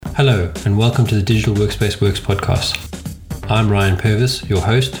Hello, and welcome to the Digital Workspace Works podcast. I'm Ryan Purvis, your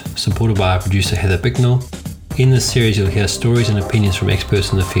host, supported by our producer Heather Bicknell. In this series, you'll hear stories and opinions from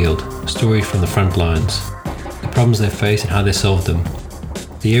experts in the field, stories from the front lines, the problems they face and how they solved them,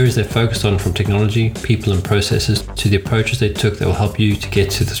 the areas they focused on from technology, people and processes, to the approaches they took that will help you to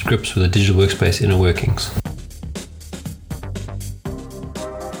get to the grips with the digital workspace inner workings.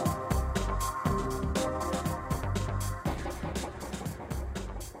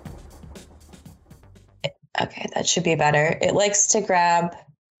 Okay, that should be better. It likes to grab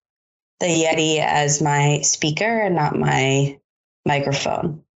the Yeti as my speaker and not my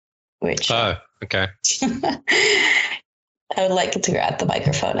microphone, which... Oh, okay. I would like it to grab the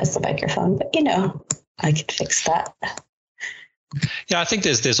microphone as the microphone, but I could fix that. Yeah, I think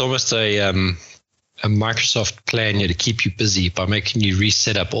there's almost a Microsoft plan here to keep you busy by making you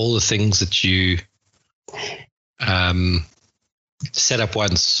reset up all the things that you set up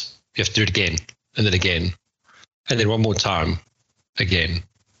once. You have to do it again, and then again, and then one more time again.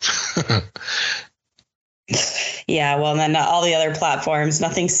 Yeah, well, then all the other platforms,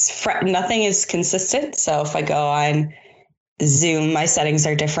 nothing is consistent. So if I go on Zoom, my settings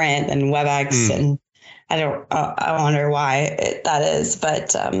are different than WebEx, and I wonder why that is,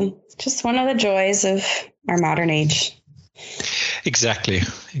 but just one of the joys of our modern age. Exactly.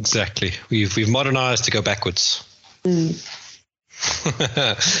 We've modernized to go backwards.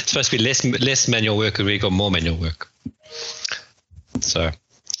 It's supposed to be less manual work, and we got more manual work. So,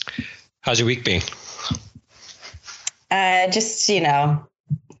 how's your week been? Just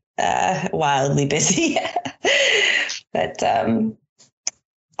wildly busy, but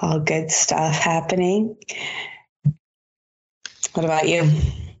all good stuff happening. What about you?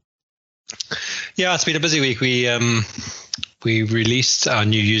 Yeah, it's been a busy week. We released our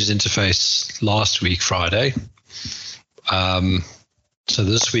new user interface last week, Friday. So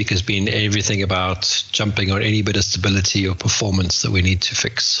this week has been everything about jumping on any bit of stability or performance that we need to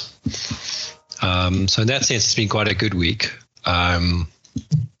fix. So in that sense, it's been quite a good week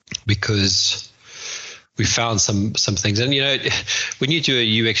because we found some things. And, when you do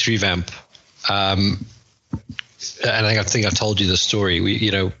a UX revamp, and I think I told you the story,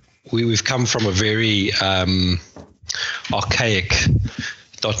 we've come from a very archaic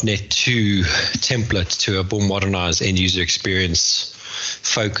 .NET 2 template to a more modernized end user experience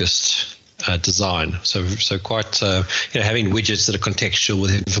focused design. So quite having widgets that are contextual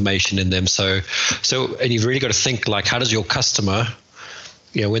with information in them. So and you've really got to think, like, how does your customer,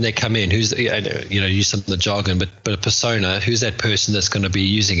 when they come in, who's use some of the jargon, but a persona, who's that person that's going to be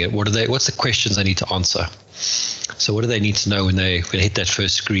using it? What's the questions they need to answer? So what do they need to know when they hit that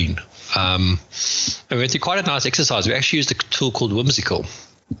first screen? And we went through quite a nice exercise. We actually used a tool called Whimsical.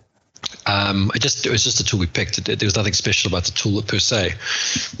 It was just a tool we picked. There was nothing special about the tool per se,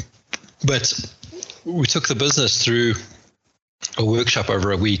 but we took the business through a workshop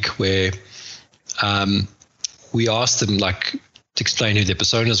over a week where we asked them to explain who their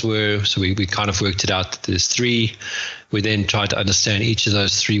personas were. So we kind of worked it out that there's three. We then tried to understand each of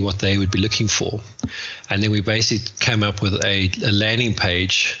those three, what they would be looking for, and then we basically came up with a landing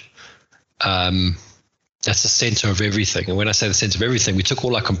page. That's the center of everything. And when I say the center of everything, we took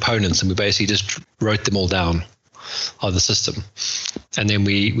all our components and we basically just wrote them all down on the system. And then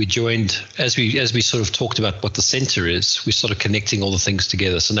we joined, as we sort of talked about what the center is, we started connecting all the things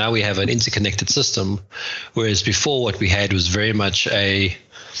together. So now we have an interconnected system, whereas before what we had was very much a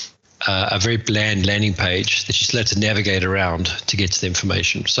very bland landing page that you still had to navigate around to get to the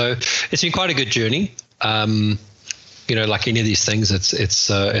information. So it's been quite a good journey. Like any of these things,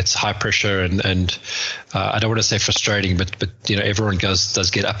 it's high pressure and I don't want to say frustrating, but everyone does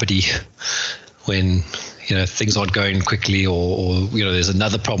get uppity when things aren't going quickly or there's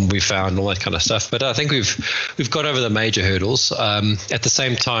another problem we found, all that kind of stuff. But I think we've got over the major hurdles. At the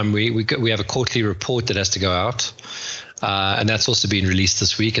same time, we have a quarterly report that has to go out, and that's also been released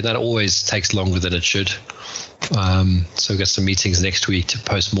this week, and that always takes longer than it should. So we've got some meetings next week to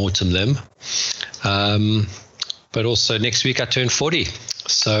post-mortem them. But also next week I turn 40.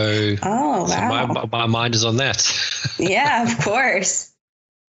 So, wow. So my mind is on that. Yeah, of course.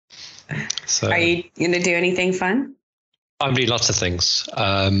 So, are you going to do anything fun? I'm doing lots of things.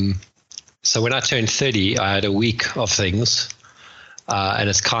 So when I turned 30, I had a week of things, and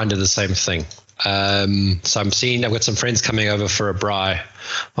it's kind of the same thing. So I've got some friends coming over for a braai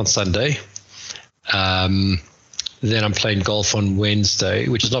on Sunday. Then I'm playing golf on Wednesday,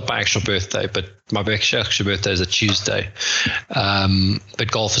 which is not my actual birthday, but my actual birthday is a Tuesday. But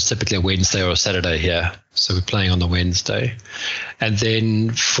golf is typically a Wednesday or a Saturday here. So we're playing on the Wednesday. And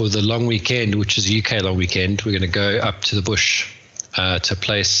then for the long weekend, which is a UK long weekend, we're going to go up to the bush to a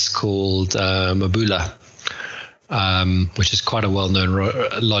place called Mabula, which is quite a well-known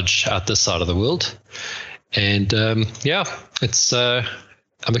lodge out this side of the world. And it's I'm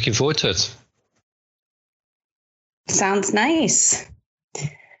looking forward to it. Sounds nice.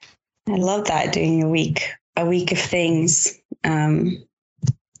 I love that, doing a week of things.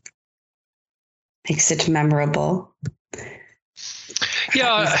 Makes it memorable.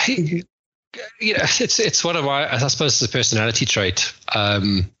 Yeah, it's one of my, I suppose it's a personality trait.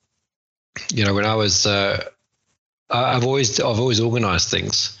 When I was, I've always organized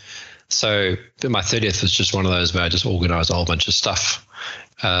things. So my 30th was just one of those where I just organized a whole bunch of stuff.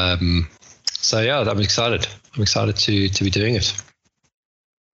 I'm excited. I'm excited to be doing it.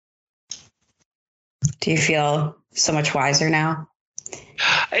 Do you feel so much wiser now?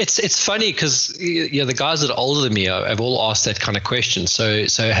 It's funny because the guys that are older than me have all asked that kind of question. So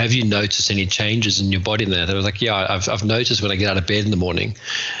have you noticed any changes in your body in that? I was like, yeah, I've noticed when I get out of bed in the morning,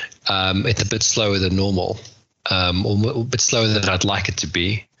 it's a bit slower than normal, or a bit slower than I'd like it to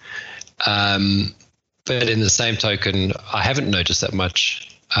be. But in the same token, I haven't noticed that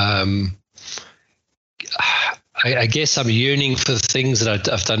much. I guess I'm yearning for things that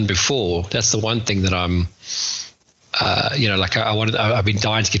I've done before. That's the one thing that I'm. I've been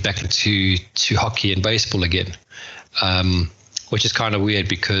dying to get back into hockey and baseball again, which is kind of weird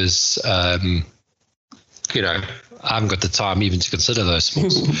because, I haven't got the time even to consider those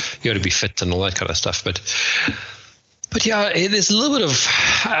sports. You got to be fit and all that kind of stuff. But yeah, there's a little bit of,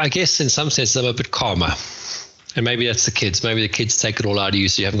 I guess in some sense, I'm a bit calmer. And maybe that's the kids. Maybe the kids take it all out of you,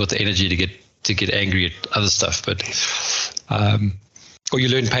 so you haven't got the energy to get angry at other stuff. But or you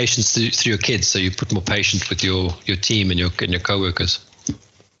learn patience through your kids, so you put more patience with your team and your coworkers.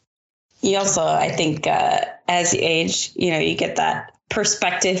 You also, I think, as you age, you get that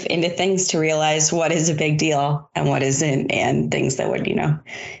perspective into things to realize what is a big deal and what isn't, and things that would,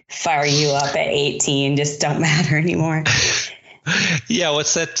 fire you up at 18 just don't matter anymore. Yeah,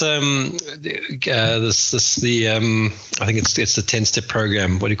 what's that? I think it's the 10-step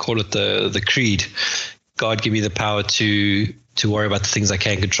program. What do you call it? The creed. God, give me the power to worry about the things I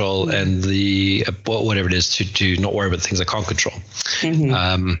can control, and whatever it is to not worry about the things I can't control.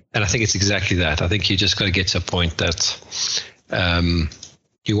 Mm-hmm. And I think it's exactly that. I think you just got to get to a point that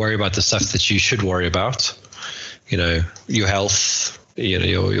you worry about the stuff that you should worry about. Your health,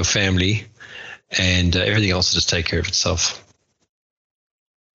 your family, and everything else will just take care of itself.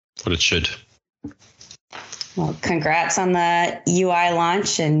 What it should. Well, congrats on the UI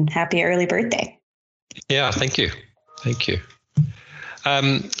launch and happy early birthday. Yeah, thank you.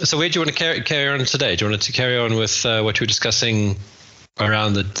 So where do you want to carry on today? Do you want to carry on with what you were discussing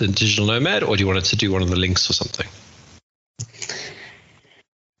around the digital nomad, or do you want to do one of the links or something?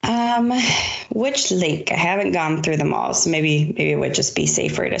 Which link? I haven't gone through them all, so maybe it would just be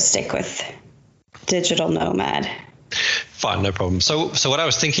safer to stick with digital nomad. Fine, no problem. So what I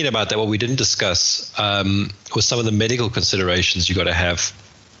was thinking about that, what we didn't discuss, was some of the medical considerations you got to have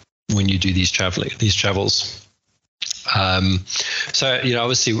when you do these travels.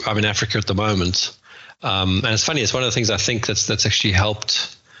 Obviously I'm in Africa at the moment, and it's funny. It's one of the things I think that's actually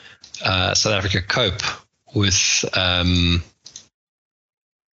helped South Africa cope with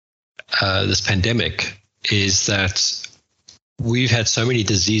this pandemic, is that we've had so many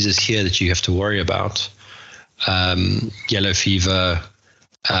diseases here that you have to worry about. Yellow fever,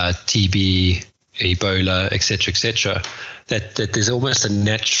 TB, Ebola, etc., that there's almost a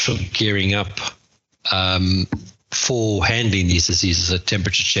natural gearing up for handling these diseases,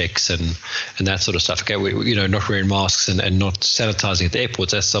 temperature checks and that sort of stuff. Okay, not wearing masks and not sanitizing at the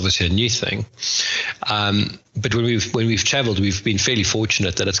airports, that's obviously a new thing. But when we've traveled, we've been fairly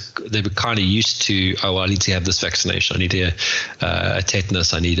fortunate that they were kind of used to, I need to have this vaccination, I need a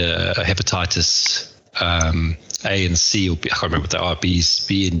tetanus, I need a hepatitis A and C, or B, I can't remember what they are, B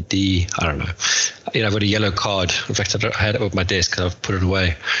and D, I don't know. I've got a yellow card. In fact, I had it on my desk and I've put it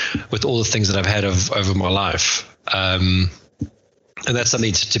away with all the things that I've had over my life. And that's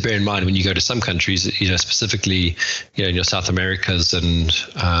something to bear in mind when you go to some countries, specifically, in your South Americas and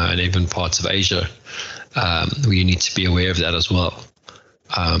even parts of Asia, where you need to be aware of that as well.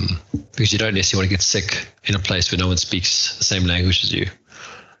 Because you don't necessarily want to get sick in a place where no one speaks the same language as you.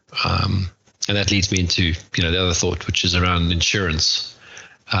 And that leads me into, the other thought, which is around insurance,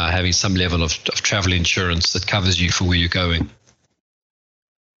 having some level of travel insurance that covers you for where you're going.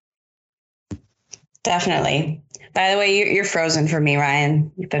 Definitely. By the way, you're frozen for me,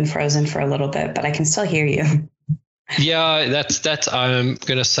 Ryan. You've been frozen for a little bit, but I can still hear you. Yeah, that I'm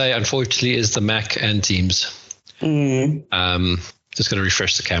going to say, unfortunately, is the Mac and Teams. Just going to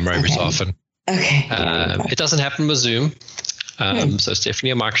refresh the camera every so often. Okay. It doesn't happen with Zoom. So it's definitely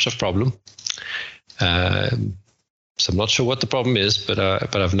a Microsoft problem. So I'm not sure what the problem is, but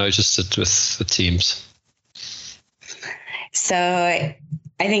I've noticed it with the Teams. So I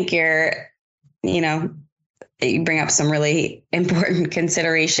think you bring up some really important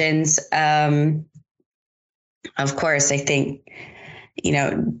considerations. Of course, I think,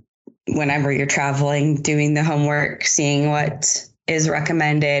 whenever you're traveling, doing the homework, seeing what is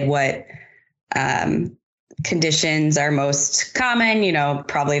recommended, what conditions are most common,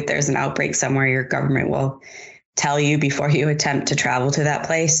 probably if there's an outbreak somewhere, your government will tell you before you attempt to travel to that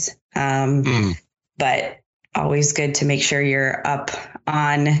place. But always good to make sure you're up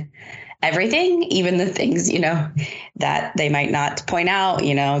on everything, even the things, that they might not point out,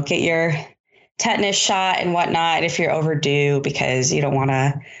 get your tetanus shot and whatnot if you're overdue, because you don't want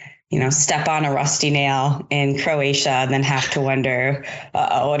to, step on a rusty nail in Croatia and then have to wonder,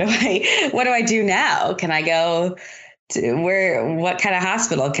 what do I do now? Can I go to what kind of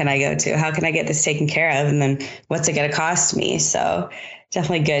hospital can I go to? How can I get this taken care of? And then what's it going to cost me? So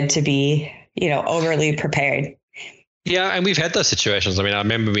definitely good to be, overly prepared. Yeah. And we've had those situations. I mean, I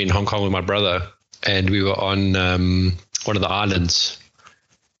remember being in Hong Kong with my brother, and we were on one of the islands,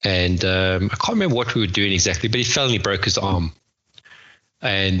 and I can't remember what we were doing exactly, but he fell and he broke his arm.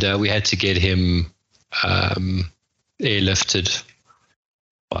 And we had to get him airlifted.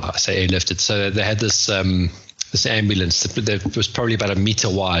 Well, I say airlifted. So they had this ambulance that was probably about 1 meter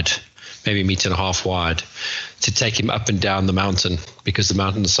wide, maybe 1.5 meters wide, to take him up and down the mountain, because the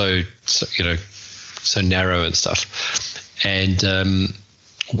mountain is so narrow and stuff. And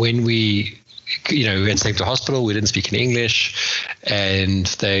when we had to take him to hospital, we didn't speak any English, and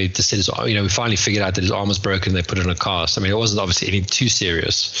they just said, we finally figured out that his arm was broken. They put it in a cast. I mean, it wasn't obviously anything too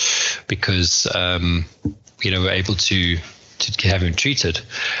serious, because we were able to have him treated.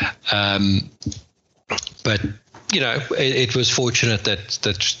 But it was fortunate that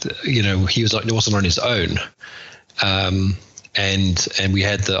he wasn't on his own, and we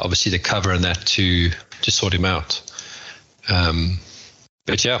had the cover and that to sort him out.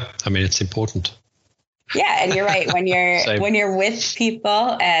 But yeah, I mean, it's important. Yeah, and you're right. When you're with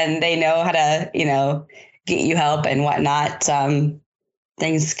people and they know how to, get you help and whatnot,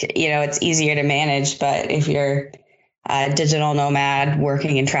 things, it's easier to manage. But if you're a digital nomad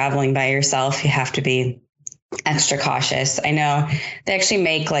working and traveling by yourself, you have to be extra cautious. I know they actually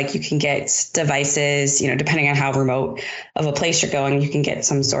make, you can get devices, depending on how remote of a place you're going, you can get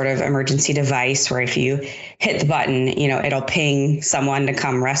some sort of emergency device where if you hit the button, it'll ping someone to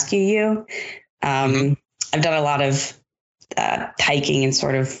come rescue you. I've done a lot of hiking in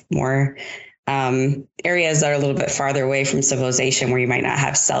sort of more areas that are a little bit farther away from civilization, where you might not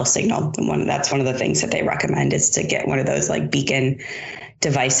have cell signal. And that's one of the things that they recommend is to get one of those beacon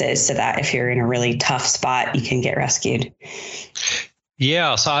devices, so that if you're in a really tough spot, you can get rescued.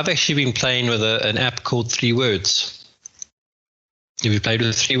 Yeah, so I've actually been playing with an app called 3 Words. Have you played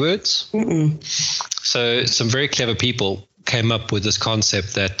with 3 Words? Mm-mm. So some very clever people came up with this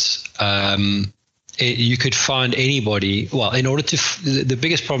concept that you could find anybody. Well, in order to the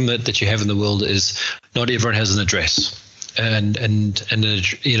biggest problem that you have in the world is not everyone has an address. And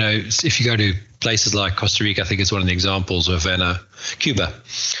if you go to places like Costa Rica, I think is one of the examples, of Cuba.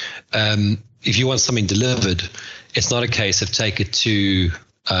 If you want something delivered, it's not a case of take it to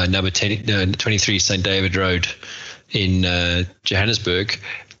number 23 St. David Road in Johannesburg.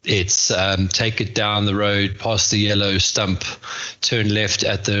 It's take it down the road past the yellow stump, turn left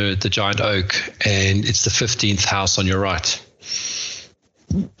at the giant oak, and it's the 15th house on your right.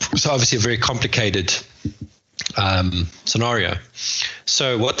 So obviously a very complicated scenario.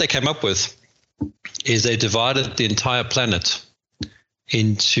 So what they came up with is they divided the entire planet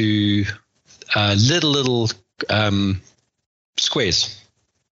into little squares.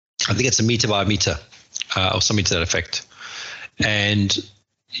 I think it's 1 meter by 1 meter or something to that effect. And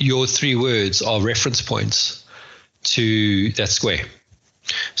your 3 words are reference points to that square.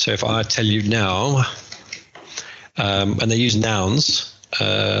 So if I tell you now, and they use nouns,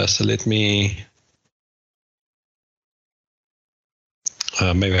 so let me,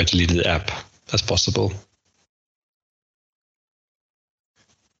 maybe I deleted the app. That's possible.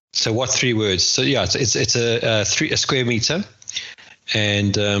 So what 3 words? So yeah, it's a square meter,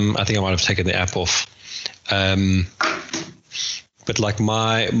 and I think I might have taken the app off. But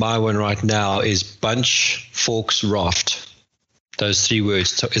my one right now is bunch, forks, raft. Those 3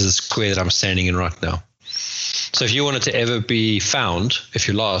 words is a square that I'm standing in right now. So if you wanted to ever be found, if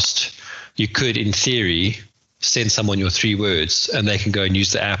you're lost, you could, in theory, send someone your 3 words, and they can go and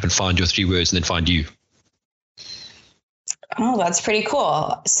use the app and find your 3 words and then find you. Oh, that's pretty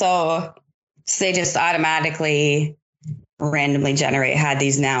cool. So they just automatically randomly had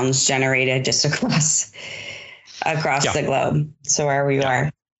these nouns generated just across the globe. So wherever you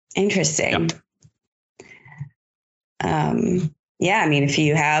are. Interesting. I mean, if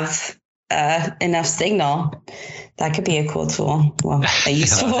you have enough signal, that could be a cool tool. Well, a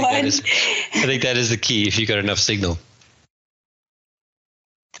useful one. I think that is the key, if you got enough signal.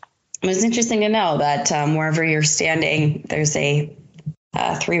 It was interesting to know that wherever you're standing, there's a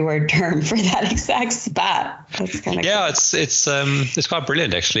 3-word term for that exact spot. That's kind of cool. It's quite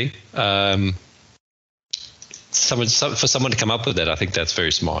brilliant, actually. For someone to come up with that, I think that's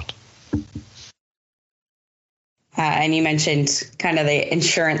very smart. And you mentioned kind of the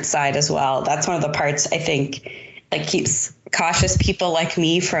insurance side as well. That's one of the parts I think keeps cautious people like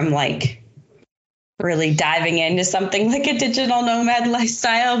me from really diving into something like a digital nomad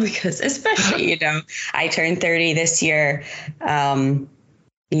lifestyle, because especially, I turned 30 this year. All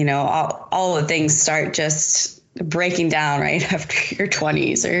the things start just breaking down right after your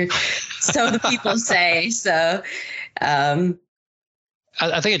 20s, or so the people say. So,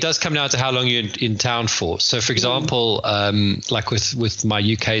 I think it does come down to how long you're in town for. So, for example, like with my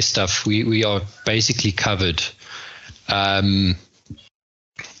UK stuff, we are basically covered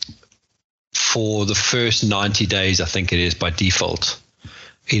for the first 90 days, I think it is, by default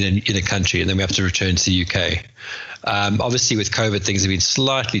in a country, and then we have to return to the UK. Obviously, with COVID, things have been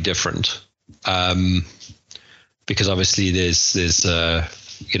slightly different because obviously there's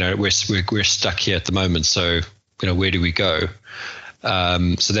we're stuck here at the moment. So where do we go?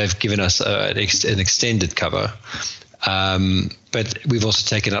 So they've given us an extended cover, but we've also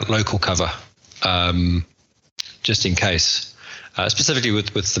taken out local cover just in case. Specifically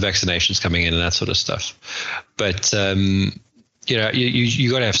with the vaccinations coming in and that sort of stuff. But, you got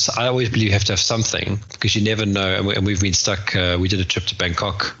to have, I always believe you have to have something, because you never know. And we've been stuck. We did a trip to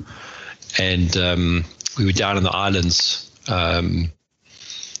Bangkok, and we were down in the islands in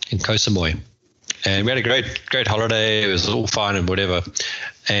Koh Samui. And we had a great holiday. It was all fine and whatever.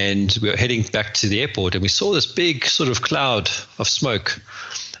 And we were heading back to the airport, and we saw this big sort of cloud of smoke.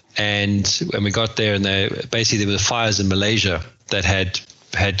 And when we got there, and there were fires in Malaysia that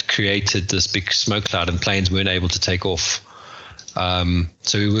had created this big smoke cloud, and planes weren't able to take off.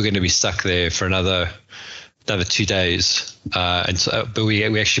 So we were going to be stuck there for another 2 days. But we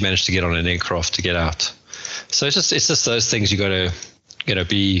actually managed to get on an aircraft to get out. So it's just those things you got to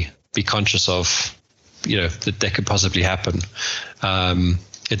be conscious of, that could possibly happen.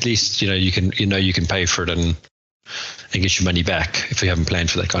 At least you can pay for it and get your money back if you haven't planned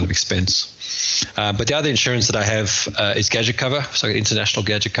for that kind of expense. But the other insurance that I have is gadget cover. So I got international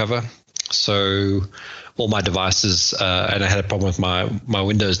gadget cover. So all my devices, and I had a problem with my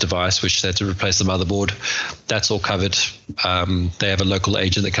Windows device, which had to replace the motherboard. That's all covered. They have a local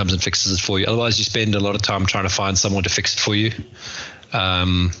agent that comes and fixes it for you. Otherwise, you spend a lot of time trying to find someone to fix it for you,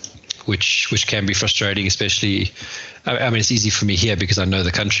 which can be frustrating, especially. I mean, it's easy for me here because I know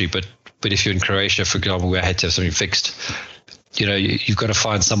the country, but if you're in Croatia, for example, where I had to have something fixed, you've got to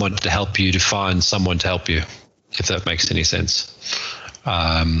find someone to help you, if that makes any sense.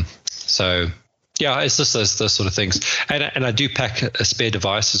 So yeah, it's just those sort of things. And I do pack a spare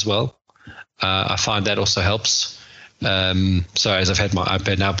device as well. I find that also helps. So as I've had my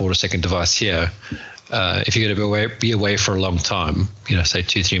iPad, now bought a second device here. If you're going to be away for a long time, say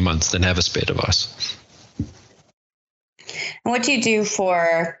 2-3 months, then have a spare device. And what do you do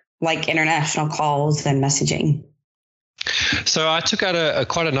for international calls and messaging? So I took out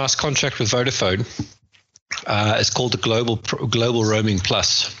quite a nice contract with Vodafone. It's called the Global Roaming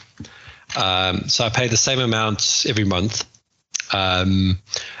Plus. So I pay the same amount every month, and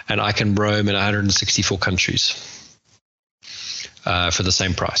I can roam in 164 countries for the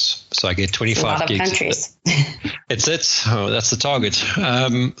same price. So I get 25 a lot gigs. Of countries. It's it. Oh, that's the target.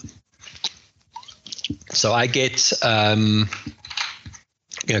 So I get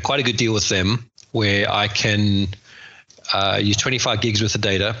quite a good deal with them, where I can use 25 gigs worth of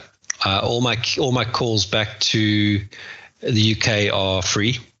data. All my calls back to the UK are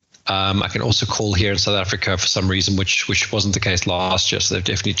free. I can also call here in South Africa for some reason, which wasn't the case last year. So they've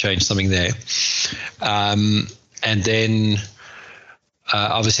definitely changed something there. And then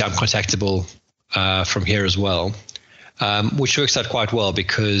obviously I'm contactable from here as well, which works out quite well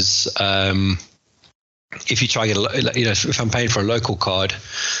because if you try to get if I'm paying for a local card,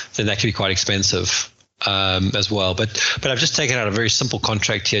 then that can be quite expensive as well. But I've just taken out a very simple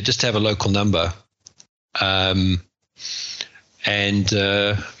contract here just to have a local number.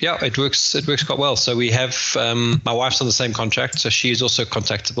 It works quite well. So we have my wife's on the same contract, so she is also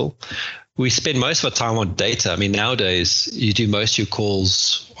contactable. We spend most of our time on data. I mean, nowadays you do most of your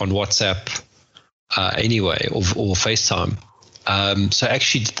calls on WhatsApp anyway, or FaceTime. So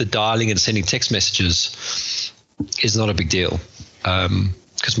actually the dialing and sending text messages is not a big deal,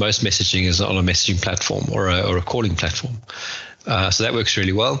 because most messaging is on a messaging platform or a calling platform. So that works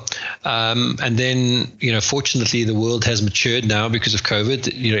really well. And then, fortunately, the world has matured now because of COVID.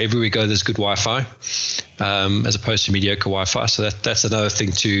 Everywhere we go, there's good Wi-Fi, as opposed to mediocre Wi-Fi. So that's another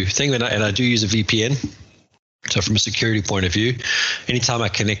thing and I do use a VPN. So from a security point of view, anytime I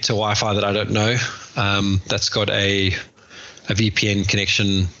connect to Wi-Fi that I don't know, that's got a VPN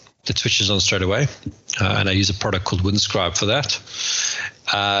connection that switches on straight away. And I use a product called Windscribe for that.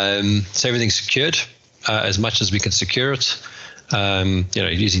 So everything's secured as much as we can secure it.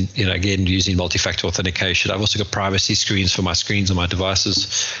 Using multi-factor authentication. I've also got privacy screens for my screens on my devices.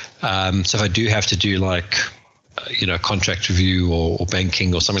 So if I do have to do contract review or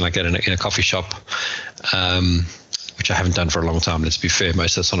banking or something like that in a coffee shop, which I haven't done for a long time, let's be fair,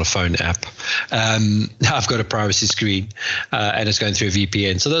 most of that's on a phone app. I've got a privacy screen and it's going through a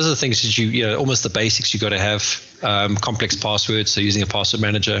VPN. So those are the things that almost the basics you got to have. Complex passwords, so using a password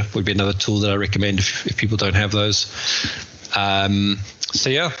manager would be another tool that I recommend if people don't have those. So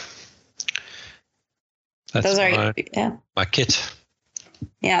yeah, that's my kit.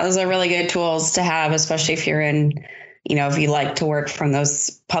 Yeah, those are really good tools to have, especially if you're in, if you like to work from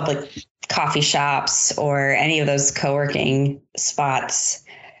those public coffee shops or any of those co-working spots.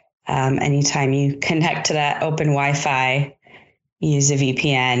 Anytime you connect to that open Wi-Fi, use a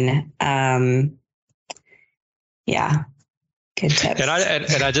VPN. Yeah. Good tips. And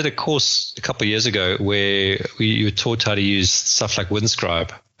I did a course a couple of years ago where you were taught how to use stuff like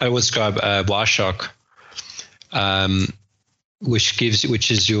Windscribe, Wireshark,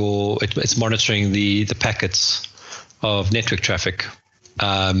 it's monitoring the packets of network traffic.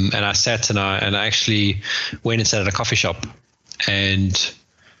 And I sat and I actually went and sat at a coffee shop and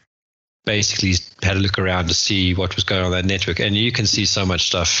basically had a look around to see what was going on that network. And you can see so much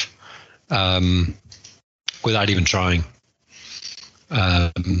stuff without even trying.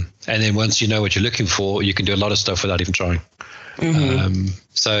 And then once you know what you're looking for, you can do a lot of stuff without even trying. Mm-hmm.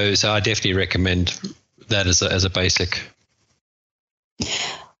 So I definitely recommend that as a basic.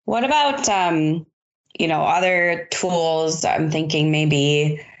 What about, other tools? I'm thinking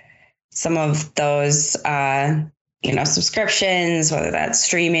maybe some of those, subscriptions, whether that's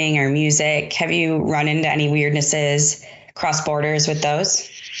streaming or music. Have you run into any weirdnesses cross borders with those?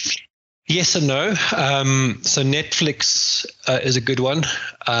 Yes and no. So Netflix is a good one.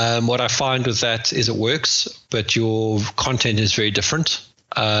 What I find with that is it works, but your content is very different.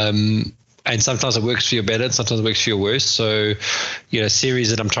 And sometimes it works for you better, and sometimes it works for you worse. So,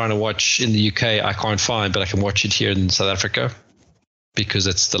 series that I'm trying to watch in the UK, I can't find, but I can watch it here in South Africa because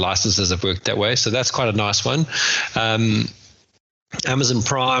the licenses have worked that way. So that's quite a nice one. Amazon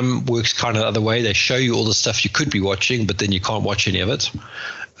Prime works kind of the other way. They show you all the stuff you could be watching, but then you can't watch any of it.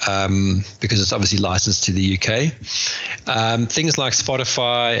 Because it's obviously licensed to the UK. Things like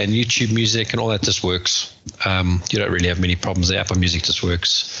Spotify and YouTube Music and all that just works. You don't really have many problems there. Apple Music just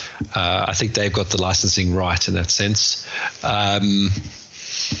works. I think they've got the licensing right in that sense.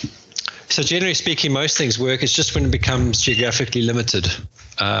 So generally speaking, most things work. It's just when it becomes geographically limited.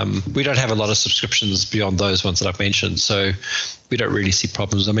 We don't have a lot of subscriptions beyond those ones that I've mentioned, so we don't really see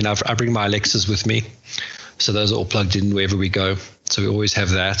problems. I mean, I bring my Alexas with me, so those are all plugged in wherever we go. So we always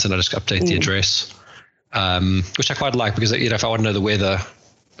have that, and I just update the address, which I quite like because if I want to know the weather,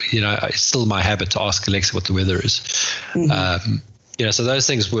 it's still my habit to ask Alexa what the weather is. Mm-hmm. So those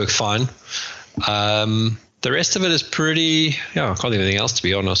things work fine. The rest of it is pretty. I can't think of anything else, to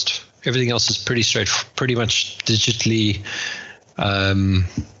be honest. Everything else is pretty much digitally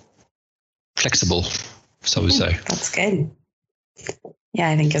flexible, so we say. That's good. Yeah,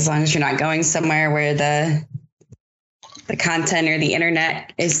 I think as long as you're not going somewhere where the content or the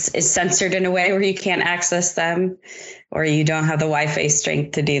internet is censored in a way where you can't access them, or you don't have the Wi-Fi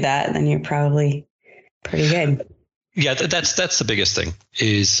strength to do that, then you're probably pretty good. Yeah, that's the biggest thing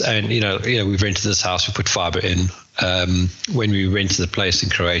we've rented this house, we put fiber in. When we rented the place in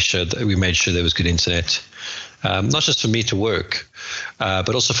Croatia, we made sure there was good internet, not just for me to work,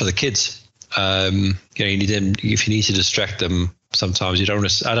 but also for the kids. You need them, if you need to distract them. Sometimes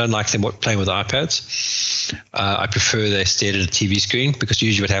I don't like them playing with iPads. I prefer they stare at a TV screen, because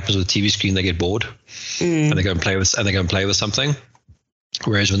usually what happens with a TV screen, they get bored and they go and play with something.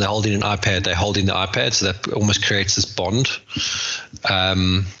 Whereas when they're holding an iPad, they're holding the iPad, so that almost creates this bond.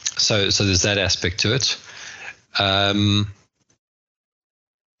 So there's that aspect to it. So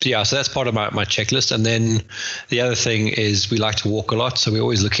that's part of my checklist. And then the other thing is we like to walk a lot, so we're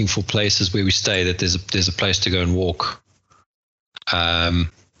always looking for places where we stay that there's a place to go and walk. So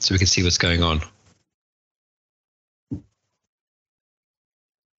we can see what's going on.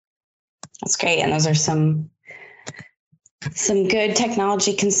 That's great. And those are some good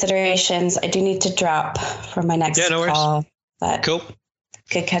technology considerations. I do need to drop for my next call. But cool.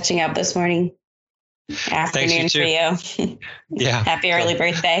 Good catching up this morning. Afternoon for you. Yeah. Happy early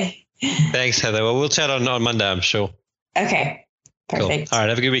birthday. Thanks, Heather. Well, we'll chat on Monday, I'm sure. Okay. Perfect. Cool. All right.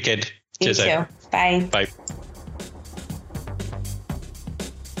 Have a good weekend. You too. Bye. Bye.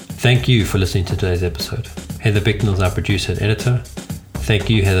 Thank you for listening to today's episode. Heather Bicknell is our producer and editor. Thank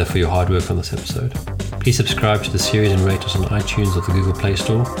you, Heather, for your hard work on this episode. Please subscribe to the series and rate us on iTunes or the Google Play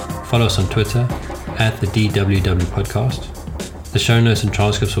Store. Follow us on Twitter @the DWW Podcast. The show notes and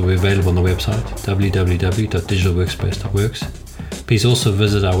transcripts will be available on the website www.digitalworkspace.works. Please also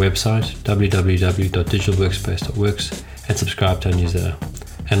visit our website www.digitalworkspace.works and subscribe to our newsletter.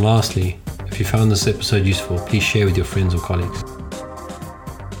 And lastly, if you found this episode useful, please share with your friends or colleagues.